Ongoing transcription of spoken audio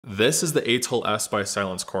This is the Atoll S by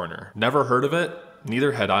Silence Corner. Never heard of it?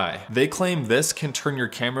 Neither had I. They claim this can turn your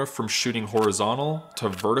camera from shooting horizontal to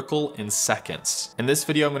vertical in seconds. In this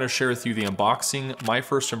video, I'm going to share with you the unboxing, my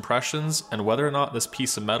first impressions, and whether or not this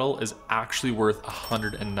piece of metal is actually worth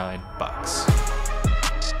 109 bucks.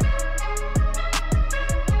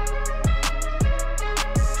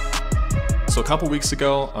 So a couple weeks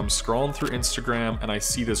ago, I'm scrolling through Instagram and I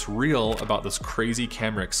see this reel about this crazy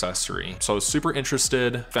camera accessory. So I was super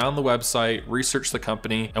interested, found the website, researched the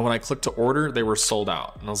company, and when I clicked to order, they were sold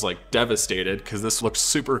out. And I was like devastated because this looked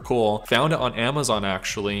super cool. Found it on Amazon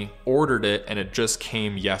actually, ordered it, and it just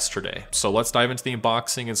came yesterday. So let's dive into the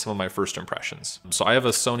unboxing and some of my first impressions. So I have a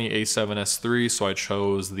Sony a7S III, so I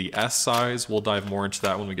chose the S size. We'll dive more into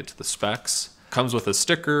that when we get to the specs. Comes with a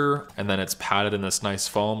sticker, and then it's padded in this nice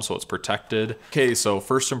foam so it's protected. Okay, so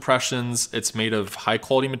first impressions, it's made of high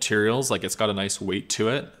quality materials, like it's got a nice weight to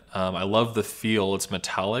it. I love the feel, it's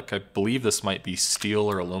metallic. I believe this might be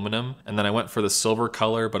steel or aluminum. And then I went for the silver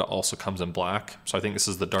color, but it also comes in black. So I think this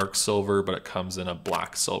is the dark silver, but it comes in a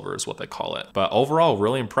black silver is what they call it. But overall,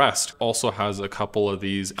 really impressed. Also has a couple of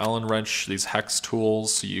these Allen wrench, these hex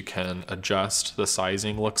tools, so you can adjust the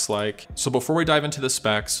sizing looks like. So before we dive into the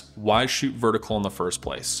specs, why shoot vertical in the first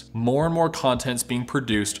place? More and more content's being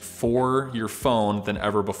produced for your phone than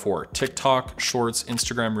ever before. TikTok, Shorts,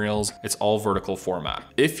 Instagram Reels, it's all vertical format.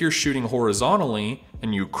 If you're shooting horizontally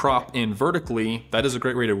and you crop in vertically, that is a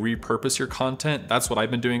great way to repurpose your content. That's what I've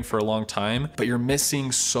been doing for a long time, but you're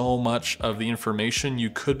missing so much of the information you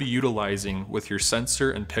could be utilizing with your sensor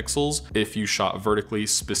and pixels if you shot vertically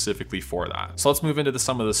specifically for that. So let's move into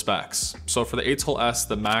some of the specs. So for the Atoll S,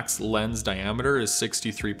 the max lens diameter is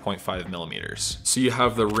 63.5 millimeters. So you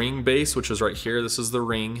have the ring base, which is right here. This is the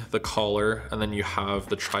ring, the collar, and then you have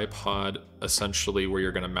the tripod essentially where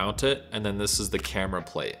you're gonna mount it. And then this is the camera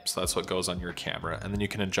plate. So that's what goes on your camera. And then you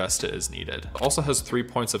can adjust it as needed. It also has 3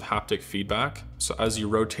 points of haptic feedback. So as you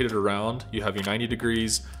rotate it around, you have your 90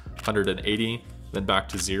 degrees, 180, then back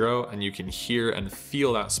to 0, and you can hear and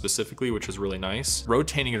feel that specifically, which is really nice.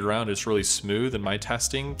 Rotating it around is really smooth in my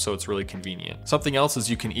testing, so it's really convenient. Something else is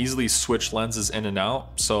you can easily switch lenses in and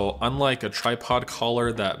out. So unlike a tripod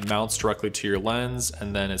collar that mounts directly to your lens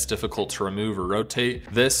and then it's difficult to remove or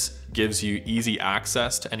rotate, this gives you easy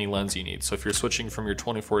access to any lens you need. So if you're switching from your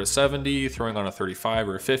 24 to 70, throwing on a 35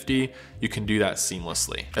 or a 50, you can do that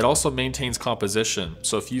seamlessly. It also maintains composition.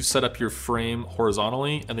 So if you set up your frame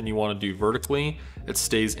horizontally and then you want to do vertically, it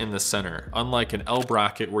stays in the center. Unlike an L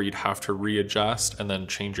bracket where you'd have to readjust and then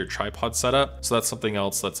change your tripod setup. So that's something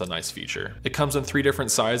else that's a nice feature. It comes in 3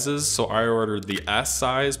 different sizes. So I ordered the S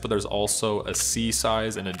size, but there's also a C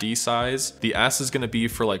size and a D size. The S is gonna be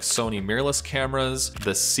for like Sony mirrorless cameras.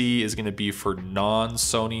 The C is gonna be for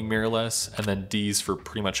non-Sony mirrorless, and then D's for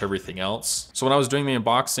pretty much everything else. So when I was doing the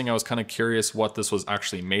unboxing, I was kind of curious what this was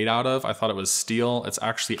actually made out of. I thought it was steel. It's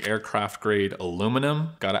actually aircraft grade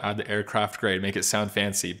aluminum. Gotta add the aircraft grade, make it sound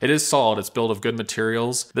fancy. It is solid, it's built of good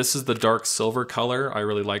materials. This is the dark silver color. I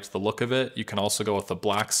really liked the look of it. You can also go with the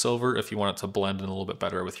black silver if you want it to blend in a little bit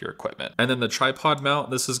better with your equipment. And then the tripod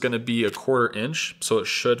mount, this is gonna be 1/4 inch, so it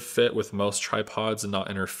should fit with most tripods and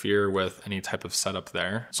not interfere with any type of setup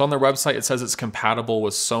there. So on their website, it says it's compatible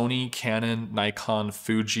with Sony, Canon, Nikon,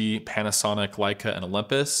 Fuji, Panasonic, Leica, and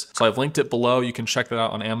Olympus. So I've linked it below. You can check that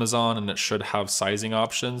out on Amazon, and it should have sizing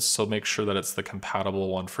options. So make sure that it's the compatible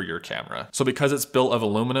one for your camera. So because it's built of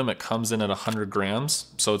aluminum, it comes in at 100 grams.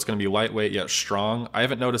 So it's gonna be lightweight yet strong. I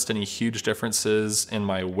haven't noticed any huge differences in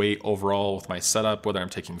my weight overall with my setup, whether I'm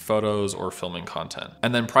taking photos or filming content.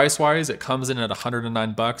 And then price-wise, it comes in at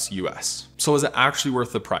 109 bucks US. So is it actually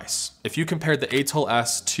worth the price? If you compared the Atoll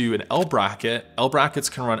S to an L bracket, L brackets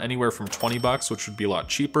can run anywhere from 20 bucks, which would be a lot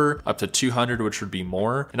cheaper, up to 200, which would be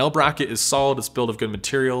more. An L bracket is solid, it's built of good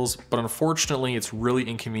materials, but unfortunately, it's really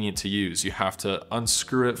inconvenient to use. You have to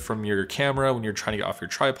unscrew it from your camera when you're trying to get off your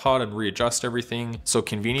tripod and readjust everything. So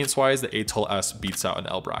convenience-wise, the Atoll S beats out an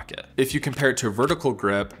L bracket. If you compare it to a vertical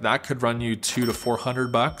grip, that could run you 200 to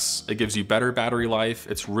 400 bucks. It gives you better battery life.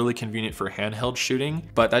 It's really convenient for handheld shooting,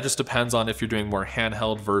 but that just depends on if you're doing more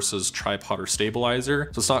handheld versus tripod or stabilizer.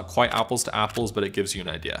 So it's not quite apples to apples, but it gives you an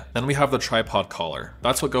idea. Then we have the tripod collar.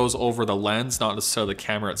 That's what goes over the lens, not necessarily the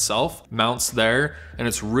camera itself. Mounts there, and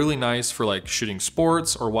it's really nice for like shooting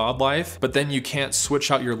sports or wildlife, but then you can't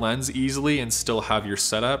switch out your lens easily and still have your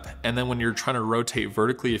setup. And then when you're trying to rotate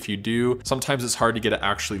vertically, if you do, sometimes it's hard to get it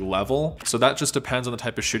actually level. So that just depends on the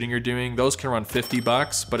type of shooting you're doing. Those can run 50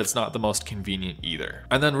 bucks, but it's not the most convenient either.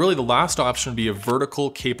 And then really the last option would be a vertical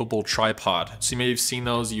capable tripod. So you may have seen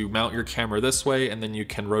those, you mount your camera this way and then you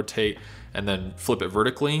can rotate and then flip it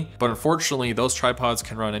vertically. But unfortunately, those tripods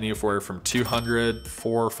can run anywhere from 200,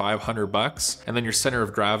 400, 500 bucks, and then your center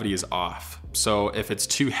of gravity is off. So if it's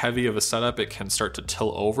too heavy of a setup, it can start to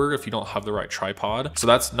tilt over if you don't have the right tripod. So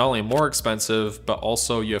that's not only more expensive, but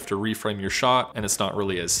also you have to reframe your shot, and it's not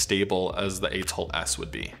really as stable as the Atoll S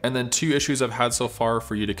would be. And then 2 issues I've had so far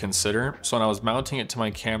for you to consider. So when I was mounting it to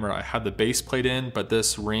my camera, I had the base plate in, but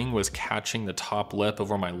this ring was catching the top lip of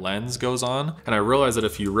where my lens goes on. And I realized that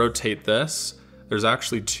if you rotate this, there's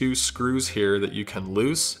actually 2 screws here that you can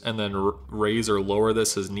loose and then raise or lower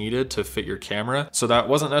this as needed to fit your camera. So that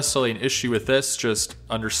wasn't necessarily an issue with this, just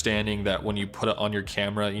understanding that when you put it on your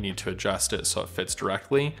camera, you need to adjust it so it fits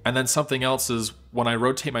directly. And then something else is when I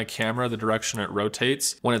rotate my camera, the direction it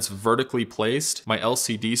rotates, when it's vertically placed, my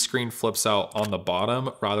LCD screen flips out on the bottom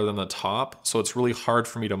rather than the top. So it's really hard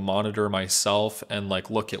for me to monitor myself and like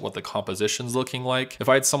look at what the composition's looking like. If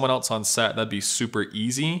I had someone else on set, that'd be super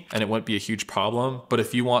easy and it wouldn't be a huge problem. But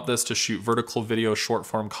if you want this to shoot vertical video, short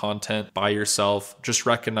form content by yourself, just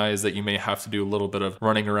recognize that you may have to do a little bit of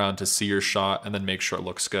running around to see your shot and then make sure it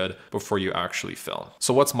looks good before you actually film.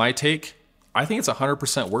 So what's my take? I think it's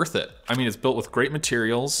 100% worth it. I mean, it's built with great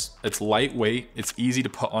materials, it's lightweight, it's easy to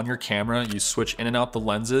put on your camera, you switch in and out the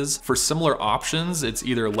lenses. For similar options, it's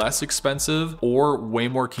either less expensive or way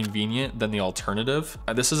more convenient than the alternative.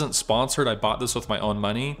 This isn't sponsored, I bought this with my own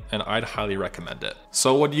money, and I'd highly recommend it.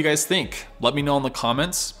 So what do you guys think? Let me know in the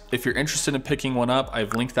comments. If you're interested in picking one up,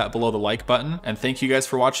 I've linked that below the like button. And thank you guys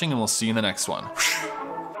for watching, and we'll see you in the next one.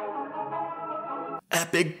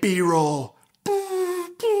 Epic B-roll.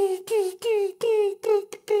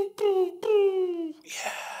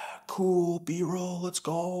 Yeah, cool B-roll, let's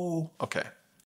go. Okay.